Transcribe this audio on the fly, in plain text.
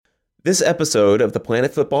This episode of the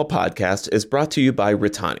Planet Football Podcast is brought to you by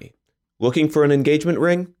Ritani. Looking for an engagement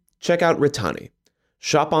ring? Check out Ritani.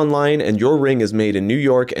 Shop online and your ring is made in New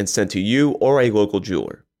York and sent to you or a local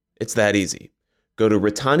jeweler. It's that easy. Go to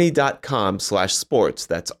ritani.com/sports,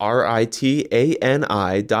 that's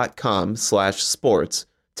RITANI.com/sports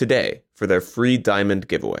today for their free diamond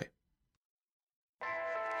giveaway.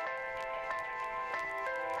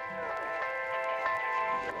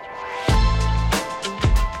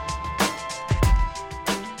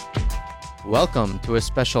 Welcome to a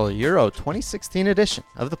special Euro 2016 edition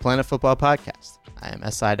of the Planet Football Podcast. I am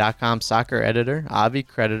SI.com soccer editor Avi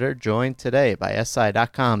Creditor, joined today by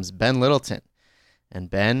SI.com's Ben Littleton. And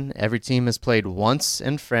Ben, every team has played once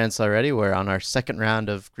in France already. We're on our second round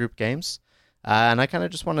of group games. And I kind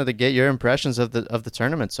of just wanted to get your impressions of the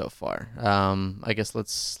tournament so far. I guess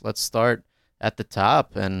let's start at the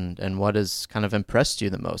top and what has kind of impressed you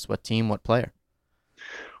the most? What team, what player?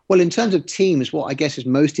 Well, in terms of teams, what I guess is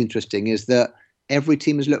most interesting is that every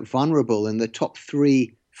team has looked vulnerable, and the top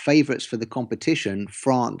three favourites for the competition,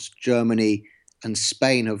 France, Germany and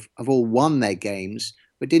Spain, have all won their games,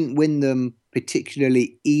 but didn't win them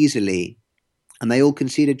particularly easily, and they all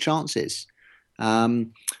conceded chances.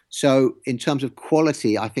 So in terms of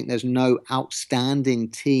quality, I think there's no outstanding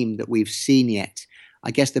team that we've seen yet.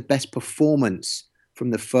 I guess the best performance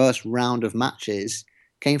from the first round of matches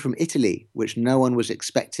came from Italy, which no one was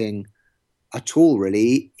expecting at all,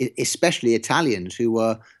 really, especially Italians who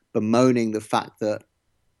were bemoaning the fact that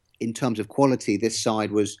in terms of quality, this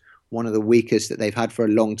side was one of the weakest that they've had for a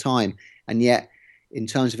long time. And yet, in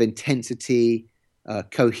terms of intensity,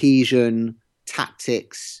 cohesion,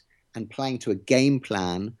 tactics, and playing to a game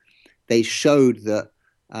plan, they showed that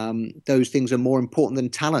those things are more important than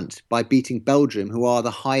talent by beating Belgium, who are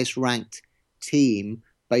the highest ranked team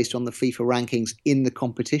based on the FIFA rankings in the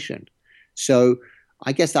competition. So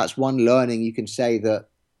I guess that's one learning. You can say that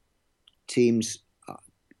teams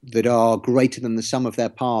that are greater than the sum of their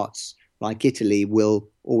parts, like Italy, will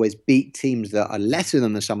always beat teams that are lesser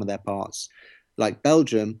than the sum of their parts, like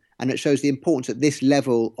Belgium. And it shows the importance at this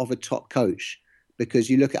level of a top coach, because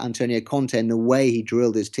you look at Antonio Conte and the way he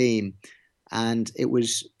drilled his team, and it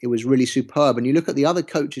was really superb. And you look at the other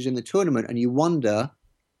coaches in the tournament and you wonder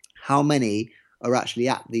how many are actually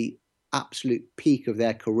at the absolute peak of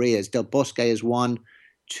their careers. Del Bosque has won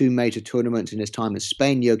 2 major tournaments in his time in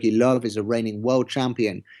Spain. Jogi Löw is a reigning world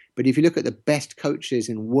champion. But if you look at the best coaches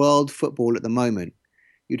in world football at the moment,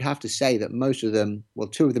 you'd have to say that most of them, well,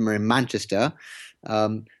 2 of them are in Manchester,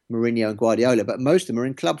 Mourinho and Guardiola, but most of them are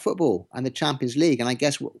in club football and the Champions League. And I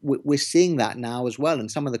guess we're seeing that now as well. And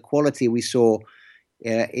some of the quality we saw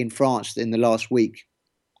in France in the last week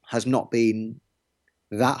has not been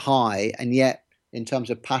that high, and yet in terms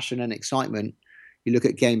of passion and excitement, you look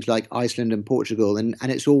at games like Iceland and Portugal, and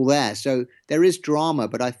it's all there. So there is drama,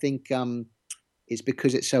 but I think it's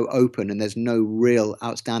because it's so open and there's no real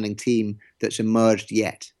outstanding team that's emerged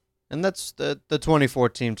yet. And that's the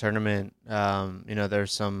 2014 tournament.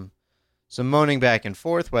 There's some moaning back and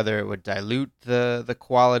forth whether it would dilute the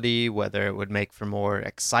quality, whether it would make for more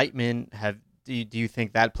excitement. Do you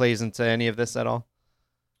think that plays into any of this at all?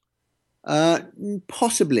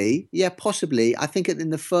 Possibly. Yeah, possibly. I think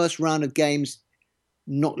in the first round of games,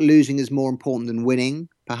 not losing is more important than winning,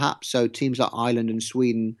 perhaps. So teams like Ireland and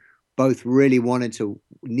Sweden both really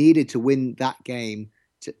needed to win that game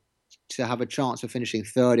to have a chance of finishing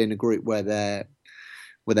third in a group where they're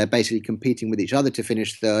basically competing with each other to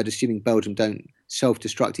finish third, assuming Belgium don't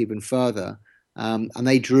self-destruct even further. And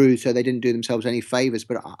they drew, so they didn't do themselves any favours.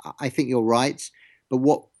 But I think you're right. But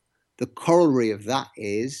what the corollary of that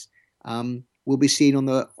is, will be seen on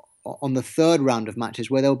the third round of matches,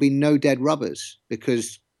 where there'll be no dead rubbers,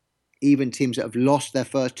 because even teams that have lost their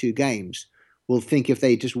first 2 games will think if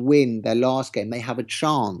they just win their last game, they have a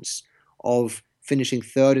chance of finishing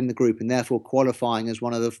third in the group and therefore qualifying as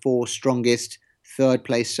one of the 4 strongest third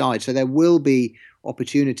place sides. So there will be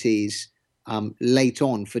opportunities late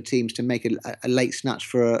on for teams to make a late snatch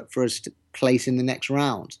for a place in the next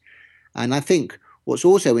round. And I think what's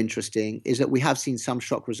also interesting is that we have seen some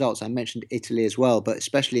shock results. I mentioned Italy as well, but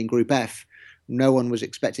especially in Group F, no one was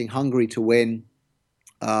expecting Hungary to win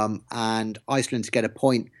and Iceland to get a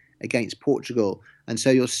point against Portugal. And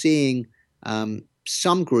so you're seeing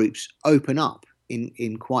some groups open up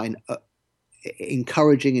in quite an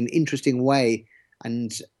encouraging and interesting way.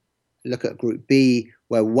 And look at Group B,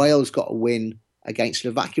 where Wales got a win against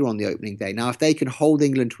Slovakia on the opening day. Now, if they can hold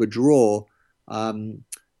England to a draw in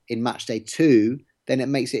match day 2, then it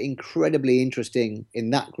makes it incredibly interesting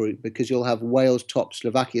in that group, because you'll have Wales top,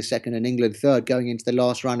 Slovakia second, and England third going into the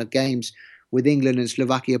last round of games with England and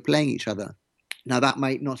Slovakia playing each other. Now, that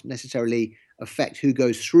might not necessarily affect who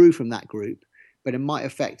goes through from that group, but it might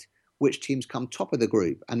affect which teams come top of the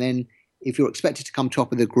group. And then if you're expected to come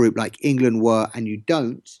top of the group like England were and you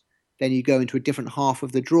don't, then you go into a different half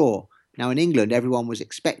of the draw. Now, in England, everyone was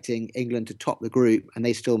expecting England to top the group, and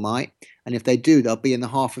they still might. And if they do, they'll be in the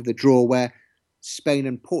half of the draw where Spain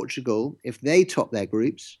and Portugal, if they top their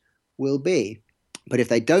groups, will be. But if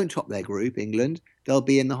they don't top their group, England, they'll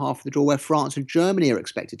be in the half of the draw where France and Germany are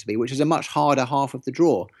expected to be, which is a much harder half of the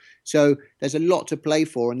draw. So there's a lot to play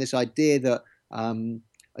for, and this idea that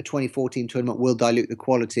a 2014 tournament will dilute the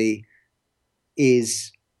quality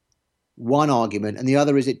is one argument, and the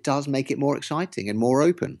other is it does make it more exciting and more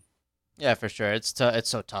open. Yeah, for sure. It's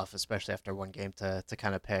so tough, especially after one game, to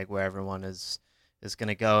kind of peg where everyone is going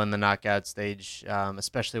to go in the knockout stage,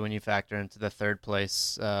 especially when you factor into the third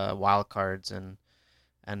place wild cards and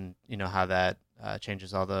how that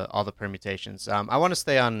changes all the permutations. I want to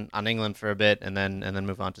stay on England for a bit and then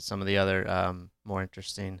move on to some of the other more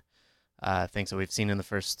interesting things that we've seen in the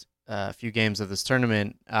first few games of this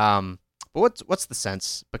tournament. But what's the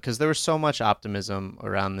sense? Because there was so much optimism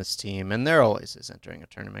around this team, and there always is entering a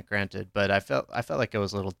tournament, granted. But I felt like it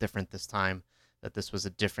was a little different this time. That this was a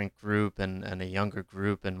different group and a younger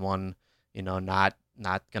group, and one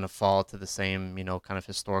not going to fall to the same kind of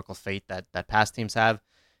historical fate that past teams have.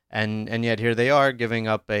 And yet here they are giving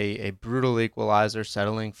up a brutal equalizer,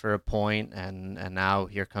 settling for a point, and now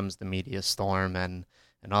here comes the media storm and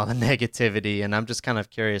all the negativity. And I'm just kind of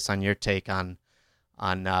curious on your take on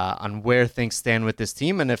where things stand with this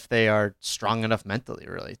team and if they are strong enough mentally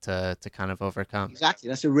really to kind of overcome. Exactly.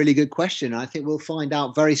 That's a really good question. I think we'll find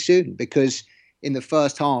out very soon, because in the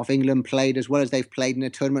first half, England played as well as they've played in a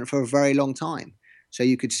tournament for a very long time. So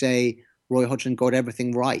you could say Roy Hodgson got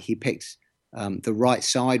everything right. He picked the right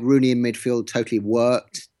side. Rooney in midfield totally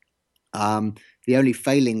worked. The only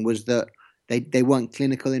failing was that they weren't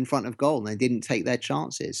clinical in front of goal, and they didn't take their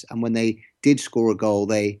chances. And when they did score a goal,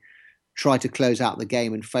 they tried to close out the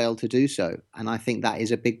game and failed to do so. And I think that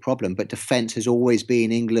is a big problem. But defence has always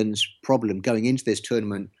been England's problem going into this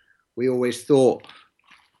tournament. We always thought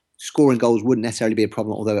scoring goals wouldn't necessarily be a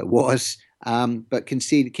problem, although it was. But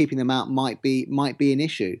keeping them out might be an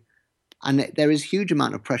issue. And there is a huge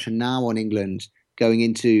amount of pressure now on England going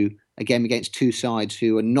into a game against two sides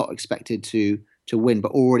who are not expected to win,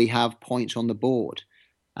 but already have points on the board.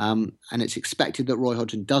 And it's expected that Roy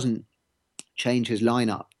Hodgson doesn't change his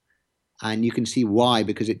lineup. And you can see why,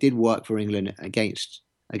 because it did work for England against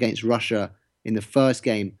Russia in the first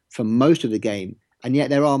game for most of the game. And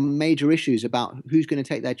yet there are major issues about who's going to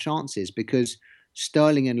take their chances, because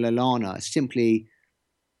Sterling and Lallana are simply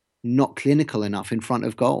not clinical enough in front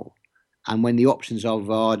of goal. And when the options are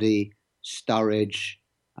Vardy, Sturridge,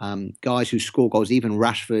 guys who score goals, even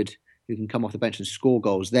Rashford, who can come off the bench and score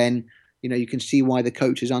goals, then you can see why the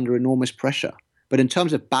coach is under enormous pressure. But in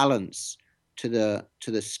terms of balance to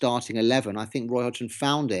the starting 11, I think Roy Hodgson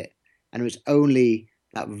found it, and it was only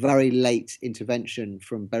that very late intervention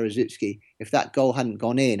from Berezuski. If that goal hadn't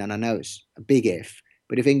gone in, and I know it's a big if,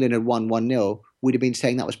 but if England had won 1-0, we'd have been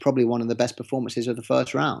saying that was probably one of the best performances of the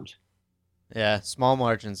first round. Yeah, small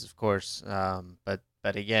margins, of course,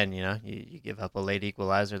 but again, you give up a late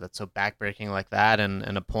equalizer that's so backbreaking like that,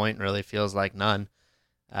 and a point really feels like none.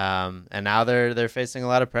 And now they're facing a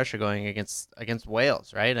lot of pressure going against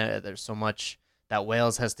Wales, right? There's so much that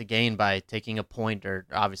Wales has to gain by taking a point, or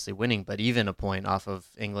obviously winning, but even a point off of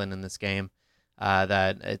England in this game,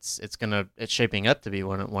 that it's shaping up to be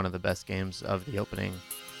one of the best games of the opening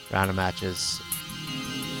round of matches.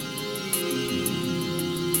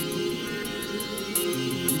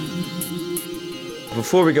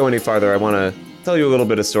 Before we go any farther, I want to tell you a little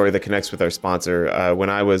bit of story that connects with our sponsor. When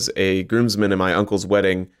I was a groomsman in my uncle's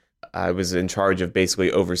wedding, I was in charge of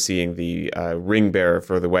basically overseeing the ring bearer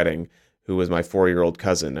for the wedding, who was my 4-year-old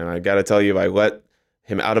cousin. And I got to tell you, I let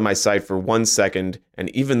him out of my sight for 1 second. And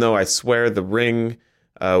even though I swear the ring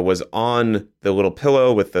was on the little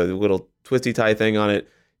pillow with the little twisty tie thing on it,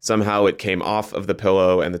 somehow it came off of the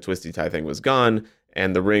pillow and the twisty tie thing was gone.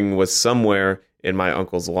 And the ring was somewhere in my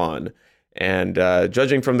uncle's lawn. And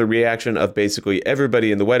judging from the reaction of basically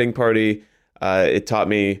everybody in the wedding party, it taught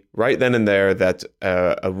me right then and there that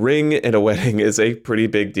a ring at a wedding is a pretty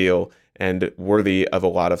big deal and worthy of a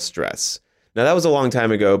lot of stress. Now, that was a long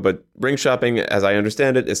time ago, but ring shopping, as I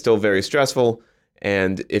understand it, is still very stressful.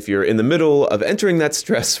 And if you're in the middle of entering that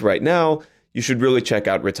stress right now, you should really check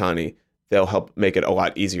out Ritani. They'll help make it a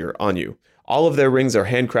lot easier on you. All of their rings are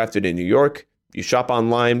handcrafted in New York. You shop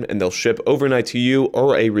online and they'll ship overnight to you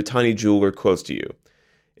or a Ritani jeweler close to you.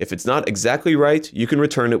 If it's not exactly right, you can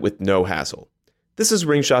return it with no hassle. This is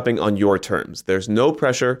ring shopping on your terms. There's no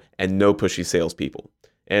pressure and no pushy salespeople.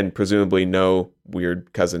 And presumably no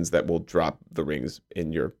weird cousins that will drop the rings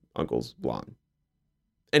in your uncle's lawn.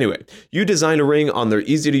 Anyway, you design a ring on their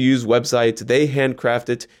easy-to-use website, they handcraft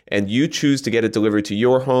it, and you choose to get it delivered to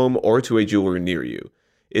your home or to a jeweler near you.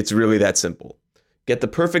 It's really that simple. Get the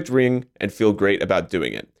perfect ring and feel great about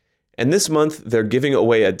doing it. And this month, they're giving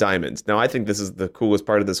away a diamond. Now, I think this is the coolest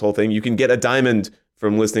part of this whole thing. You can get a diamond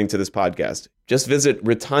from listening to this podcast. Just visit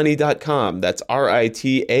Ritani.com. That's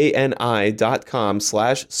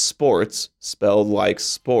RITANI.com/sports, spelled like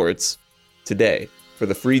sports, today for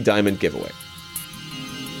the free diamond giveaway.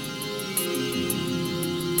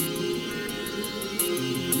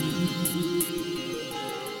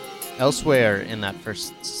 Elsewhere in that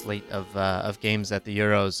first slate of games at the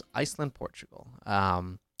Euros, Iceland, Portugal.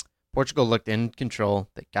 Portugal looked in control.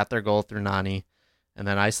 They got their goal through Nani, and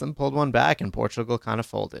then Iceland pulled one back, and Portugal kind of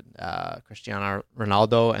folded. Cristiano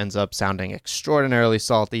Ronaldo ends up sounding extraordinarily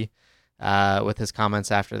salty with his comments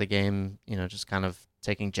after the game, just kind of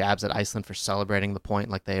taking jabs at Iceland for celebrating the point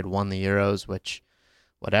like they had won the Euros, which,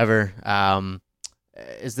 whatever.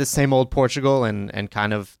 Is this same old Portugal and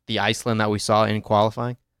kind of the Iceland that we saw in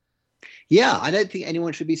qualifying? Yeah, I don't think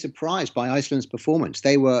anyone should be surprised by Iceland's performance.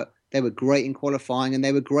 They were great in qualifying, and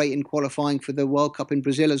they were great in qualifying for the World Cup in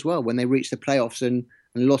Brazil as well when they reached the playoffs and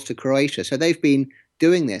lost to Croatia. So they've been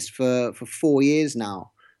doing this for 4 years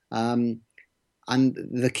now. And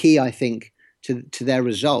the key, I think, to their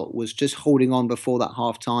result was just holding on before that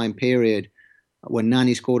half-time period. When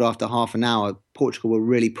Nani scored after half an hour, Portugal were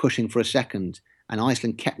really pushing for a second, and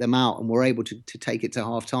Iceland kept them out and were able to take it to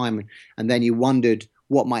half-time. And then you wondered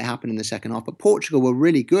what might happen in the second half. But Portugal were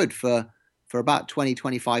really good for about 20,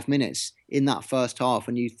 25 minutes in that first half.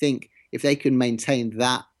 And you think if they can maintain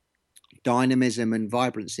that dynamism and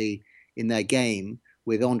vibrancy in their game,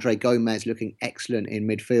 with Andre Gomez looking excellent in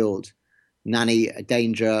midfield, Nani a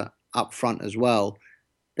danger up front as well,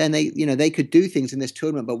 then they could do things in this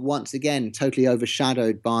tournament. But once again, totally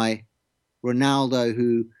overshadowed by Ronaldo,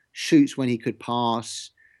 who shoots when he could pass,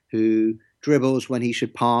 who dribbles when he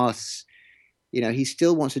should pass. He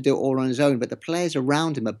still wants to do it all on his own, but the players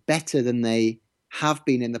around him are better than they have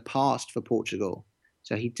been in the past for Portugal.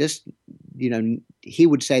 So he just, he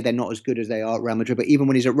would say they're not as good as they are at Real Madrid, but even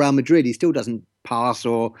when he's at Real Madrid, he still doesn't pass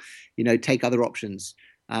or, take other options.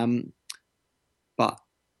 But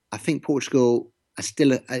I think Portugal are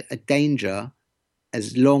still a danger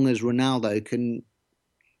as long as Ronaldo can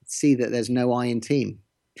see that there's no I in team.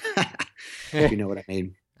 If you know what I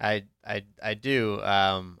mean. I do.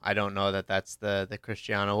 I don't know that that's the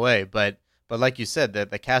Cristiano way, but like you said,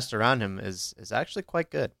 the cast around him is actually quite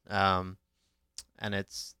good. And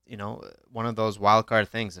it's one of those wild card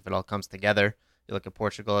things. If it all comes together, you look at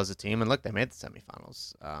Portugal as a team, and look, they made the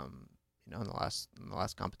semifinals. In the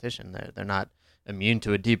last competition, they're not immune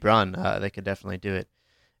to a deep run. They could definitely do it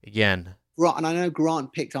again. Right, and I know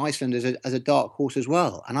Grant picked Iceland as a dark horse as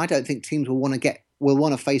well, and I don't think teams will want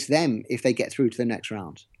to face them if they get through to the next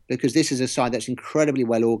round, because this is a side that's incredibly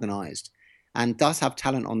well organised and does have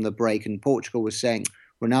talent on the break. And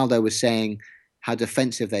Ronaldo was saying how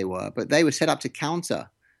defensive they were, but they were set up to counter.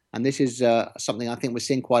 And this is something I think we're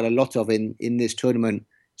seeing quite a lot of in this tournament,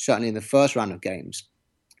 certainly in the first round of games.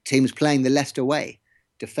 Teams playing the Leicester way,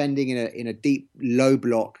 defending in a deep, low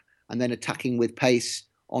block, and then attacking with pace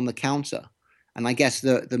on the counter. And I guess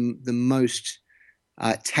the most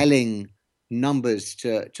telling numbers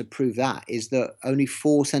to prove that is that only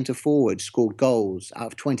 4 centre forwards scored goals out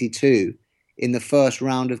of 22 in the first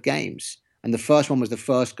round of games. And the first one was the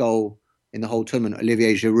first goal in the whole tournament,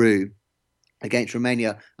 Olivier Giroud against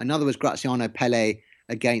Romania. Another was Graziano Pelle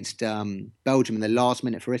against Belgium in the last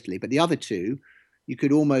minute for Italy. But the other two, you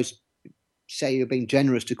could almost say you're being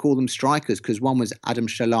generous to call them strikers, because one was Adam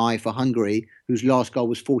Shalai for Hungary, whose last goal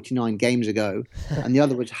was 49 games ago. And the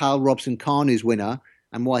other was Hal Robson-Kanu's winner.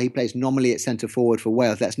 And while he plays nominally at centre forward for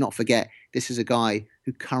Wales, let's not forget, this is a guy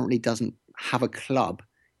who currently doesn't have a club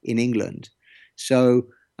in England. So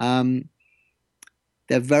there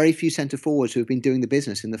are very few centre forwards who have been doing the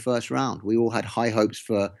business in the first round. We all had high hopes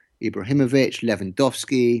for Ibrahimovic,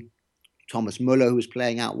 Lewandowski, Thomas Muller, who was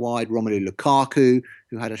playing out wide, Romelu Lukaku,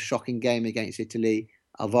 who had a shocking game against Italy,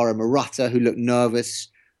 Alvaro Morata, who looked nervous,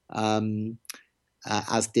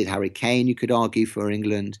 as did Harry Kane, you could argue, for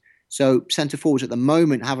England. So centre forwards at the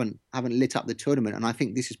moment haven't lit up the tournament, and I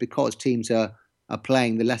think this is because teams are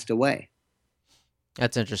playing the Leicester way.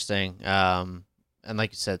 That's interesting. And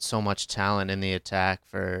like you said, so much talent in the attack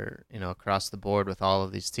for across the board with all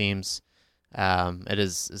of these teams. It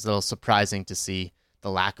is a little surprising to see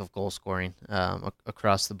the lack of goal scoring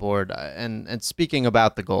across the board. And speaking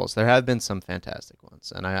about the goals, there have been some fantastic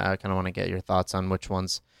ones, and I kind of want to get your thoughts on which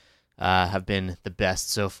ones have been the best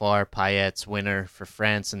so far. Payet's winner for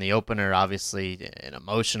France in the opener, obviously an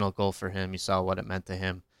emotional goal for him. You saw what it meant to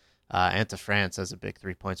him and to France as a big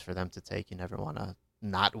 3 points for them to take. You never want to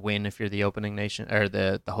not win if you're the opening nation or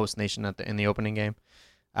the host nation in the opening game.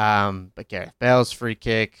 But Gareth Bale's free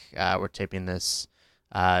kick, we're taping this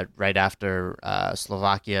right after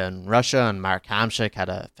Slovakia and Russia, and Mark Hamšík had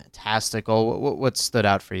a fantastic goal. What stood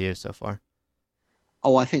out for you so far?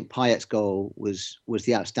 Oh, I think Payet's goal was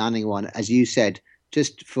the outstanding one, as you said,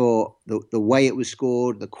 just for the way it was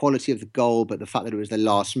scored, the quality of the goal, but the fact that it was the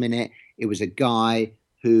last minute. It was a guy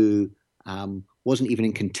who wasn't even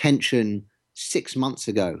in contention 6 months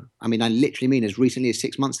ago. I mean, I literally mean as recently as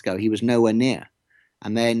 6 months ago, he was nowhere near.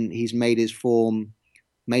 And then he's made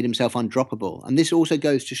himself undroppable. And this also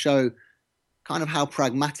goes to show kind of how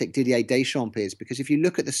pragmatic Didier Deschamps is, because if you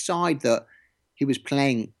look at the side that he was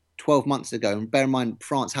playing 12 months ago, and bear in mind,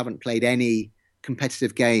 France haven't played any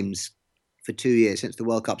competitive games for 2 years since the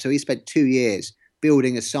World Cup. So he spent 2 years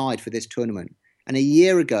building a side for this tournament. And a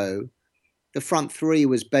year ago, the front three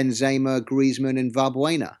was Benzema, Griezmann, and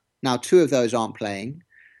Valbuena. Now, 2 of those aren't playing.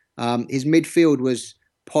 His midfield was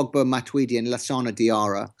Pogba, Matuidi, and Lassana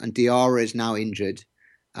Diarra, and Diarra is now injured.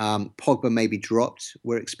 Pogba may be dropped,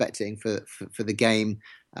 we're expecting, for the game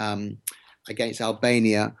against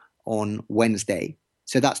Albania on Wednesday.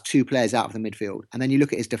 So that's 2 players out of the midfield. And then you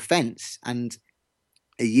look at his defence, and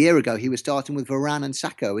a year ago he was starting with Varane and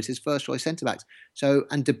Sakho as his first choice centre-backs. So,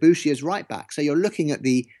 and Debuchy as right-back. So you're looking at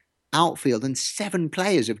the outfield, and 7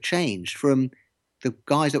 players have changed from the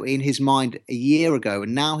guys that were in his mind a year ago,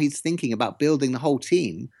 and now he's thinking about building the whole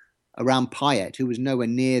team around Payet, who was nowhere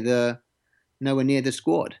near the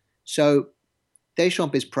squad. So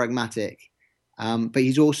Deschamps is pragmatic, but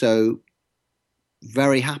he's also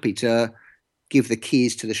very happy to give the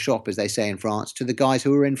keys to the shop, as they say in France, to the guys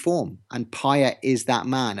who are in form. And Payet is that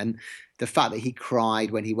man. And the fact that he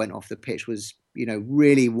cried when he went off the pitch was,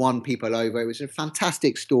 really won people over. It was a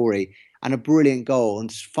fantastic story and a brilliant goal. And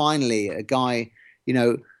finally, a guy,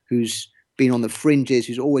 who's been on the fringes,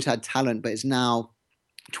 who's always had talent, but is now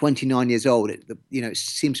 29 years old. It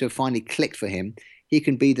seems to have finally clicked for him. He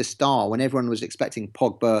can be the star when everyone was expecting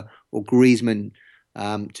Pogba or Griezmann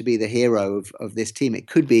to be the hero of this team. It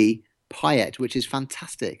could be Payet, which is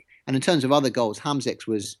fantastic. And in terms of other goals, Hamšík's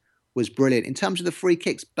was brilliant. In terms of the free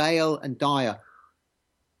kicks, Bale and Dyer,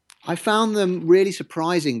 I found them really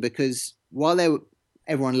surprising, because while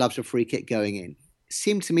everyone loves a free kick going in, it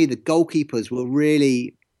seemed to me the goalkeepers were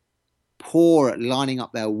really poor at lining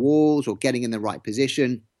up their walls or getting in the right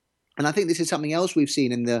position. And I think this is something else we've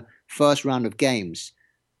seen in the first round of games.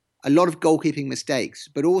 A lot of goalkeeping mistakes,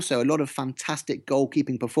 but also a lot of fantastic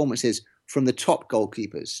goalkeeping performances from the top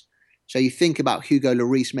goalkeepers. So you think about Hugo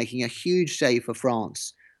Lloris making a huge save for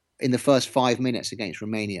France in the first 5 minutes against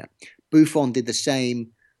Romania. Buffon did the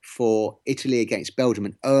same for Italy against Belgium,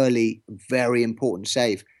 an early, very important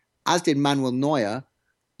save, as did Manuel Neuer,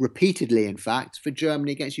 repeatedly, in fact, for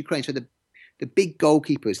Germany against Ukraine. So the big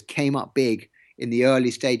goalkeepers came up big in the early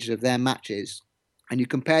stages of their matches. And you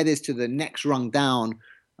compare this to the next rung down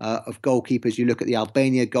of goalkeepers. You look at the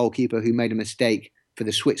Albania goalkeeper who made a mistake for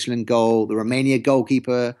the Switzerland goal, the Romania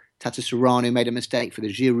goalkeeper, Tata Serrano, made a mistake for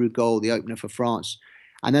the Giroud goal, the opener for France.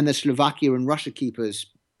 And then the Slovakia and Russia keepers,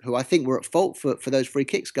 who I think were at fault for those free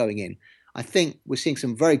kicks going in. I think we're seeing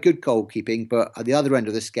some very good goalkeeping, but at the other end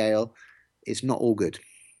of the scale, it's not all good.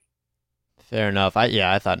 Fair enough.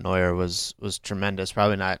 I thought Neuer was tremendous.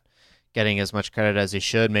 Probably not getting as much credit as he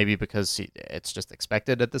should, maybe because it's just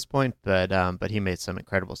expected at this point. But he made some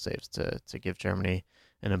incredible saves to give Germany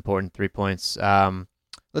an important 3 points.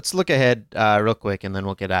 Let's look ahead real quick, and then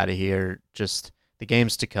we'll get out of here. Just the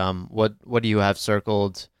games to come. What do you have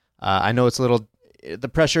circled? I know the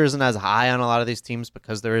pressure isn't as high on a lot of these teams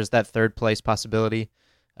because there is that third place possibility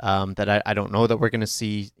that I don't know that we're going to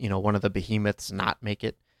see, one of the behemoths not make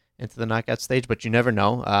it into the knockout stage, but you never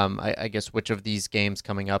know. I guess which of these games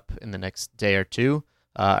coming up in the next day or two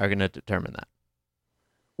are going to determine that.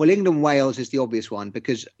 Well, England-Wales is the obvious one,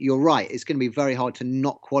 because you're right. It's going to be very hard to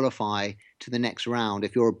not qualify to the next round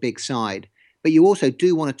if you're a big side. But you also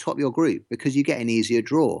do want to top your group because you get an easier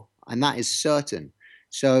draw, and that is certain.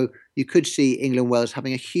 So you could see England-Wales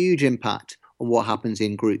having a huge impact on what happens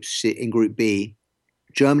in Group B.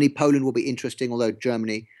 Germany-Poland will be interesting, although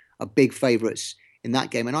Germany are big favourites in that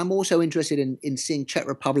game. And I'm also interested in seeing Czech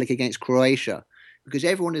Republic against Croatia, because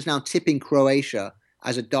everyone is now tipping Croatia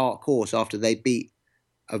as a dark horse after they beat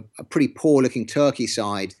a pretty poor-looking Turkey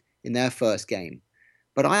side in their first game.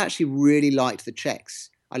 But I actually really liked the Czechs.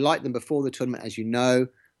 I liked them before the tournament, as you know,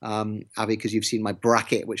 Avi, because you've seen my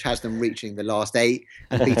bracket, which has them reaching the last 8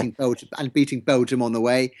 and beating Belgium on the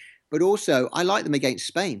way. But also, I like them against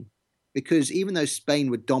Spain, because even though Spain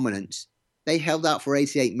were dominant, they held out for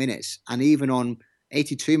 88 minutes, and even on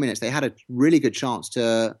 82 minutes, they had a really good chance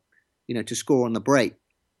to score on the break.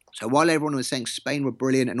 So while everyone was saying Spain were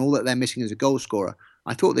brilliant and all that they're missing is a goal scorer,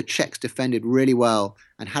 I thought the Czechs defended really well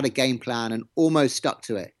and had a game plan and almost stuck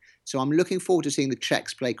to it. So I'm looking forward to seeing the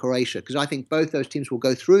Czechs play Croatia, because I think both those teams will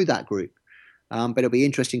go through that group. But it'll be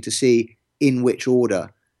interesting to see in which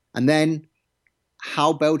order. And then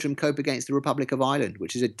how Belgium cope against the Republic of Ireland,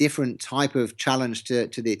 which is a different type of challenge to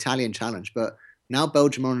the Italian challenge. But now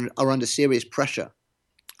Belgium are under serious pressure.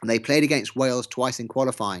 And they played against Wales twice in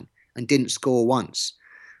qualifying and didn't score once.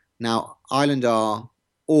 Now, Ireland are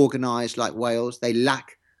organised like Wales. They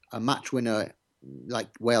lack a match winner like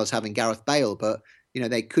Wales having Gareth Bale, but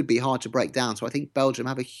they could be hard to break down. So I think Belgium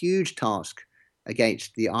have a huge task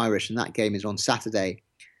against the Irish, and that game is on Saturday.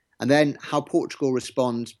 And then how Portugal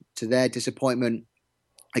respond to their disappointment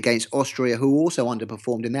against Austria, who also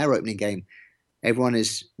underperformed in their opening game. Everyone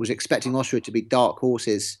was expecting Austria to be dark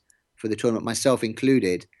horses for the tournament, myself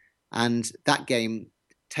included. And that game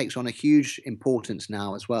takes on a huge importance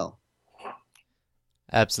now as well.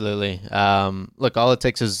 Absolutely. Look, all it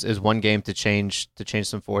takes is one game to change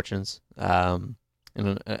some fortunes. And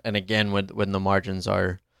again, when the margins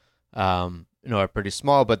are pretty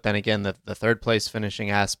small, but then again, the third place finishing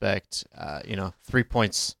aspect, 3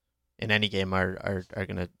 points in any game are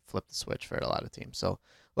going to flip the switch for a lot of teams. So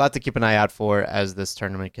a lot to keep an eye out for as this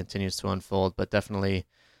tournament continues to unfold, but definitely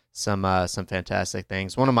some fantastic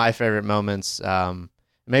things. One of my favorite moments,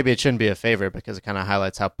 maybe it shouldn't be a favorite because it kind of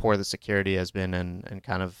highlights how poor the security has been and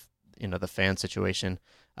kind of, the fan situation.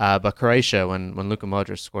 But Croatia, when Luka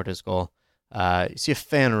Modric scored his goal, you see a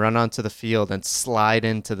fan run onto the field and slide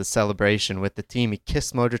into the celebration with the team. He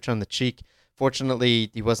kissed Modric on the cheek.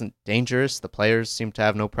 Fortunately, he wasn't dangerous. The players seemed to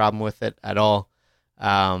have no problem with it at all.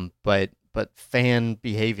 But fan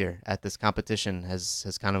behavior at this competition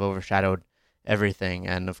has kind of overshadowed everything.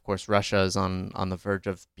 And of course, Russia is on the verge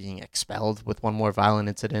of being expelled with one more violent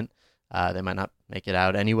incident. They might not make it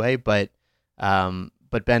out anyway. But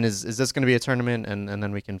Ben, is this going to be a tournament, and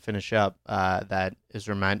then we can finish up that is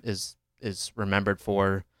remembered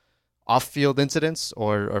for off-field incidents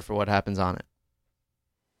or for what happens on it?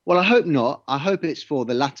 Well, I hope not. I hope it's for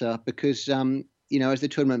the latter, because as the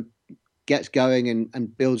tournament gets going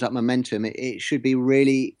and builds up momentum, it should be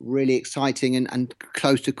really, really exciting and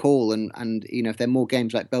close to call. And if there are more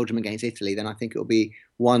games like Belgium against Italy, then I think it will be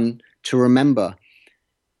one to remember.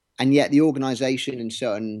 And yet the organisation in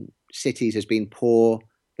certain cities has been poor.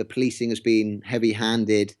 The policing has been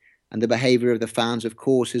heavy-handed, and the behaviour of the fans, of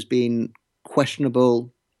course, has been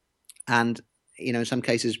questionable and, in some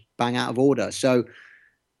cases, bang out of order. So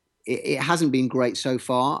it hasn't been great so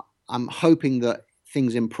far. I'm hoping that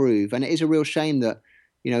things improve. And it is a real shame that,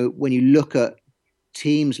 when you look at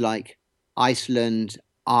teams like Iceland,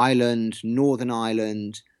 Ireland, Northern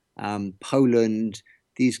Ireland, Poland,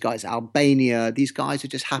 these guys, Albania, these guys are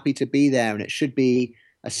just happy to be there. And it should be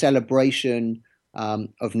a celebration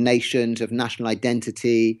of nations, of national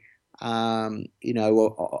identity, of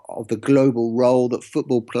the global role that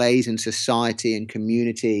football plays in society and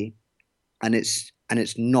community. And it's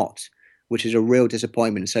not, which is a real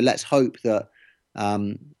disappointment. So let's hope that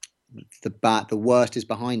the worst is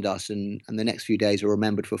behind us, and the next few days are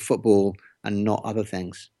remembered for football and not other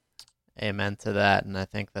things. Amen to that. And I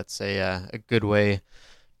think that's a good way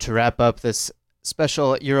to wrap up this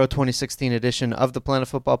special Euro 2016 edition of the Planet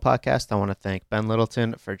Football Podcast. I want to thank Ben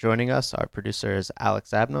Littleton for joining us. Our producer is Alex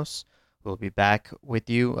Abnos. We'll be back with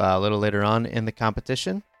you a little later on in the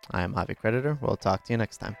competition. I am Avi Creditor. We'll talk to you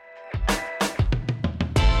next time.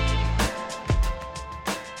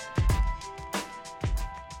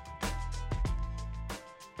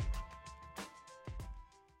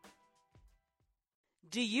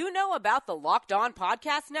 Do you know about the Locked On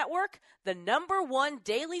Podcast Network, the #1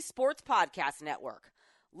 daily sports podcast network?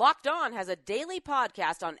 Locked On has a daily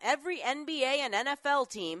podcast on every NBA and NFL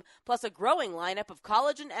team, plus a growing lineup of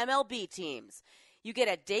college and MLB teams. You get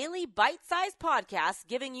a daily bite-sized podcast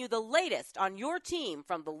giving you the latest on your team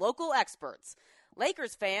from the local experts.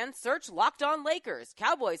 Lakers fans, search Locked On Lakers.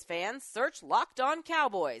 Cowboys fans, search Locked On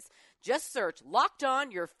Cowboys. Just search Locked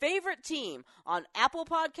On, your favorite team, on Apple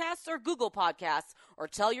Podcasts or Google Podcasts, or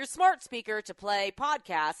tell your smart speaker to play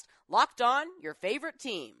podcast Locked On, your favorite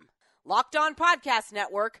team. Locked On Podcast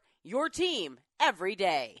Network, your team every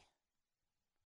day.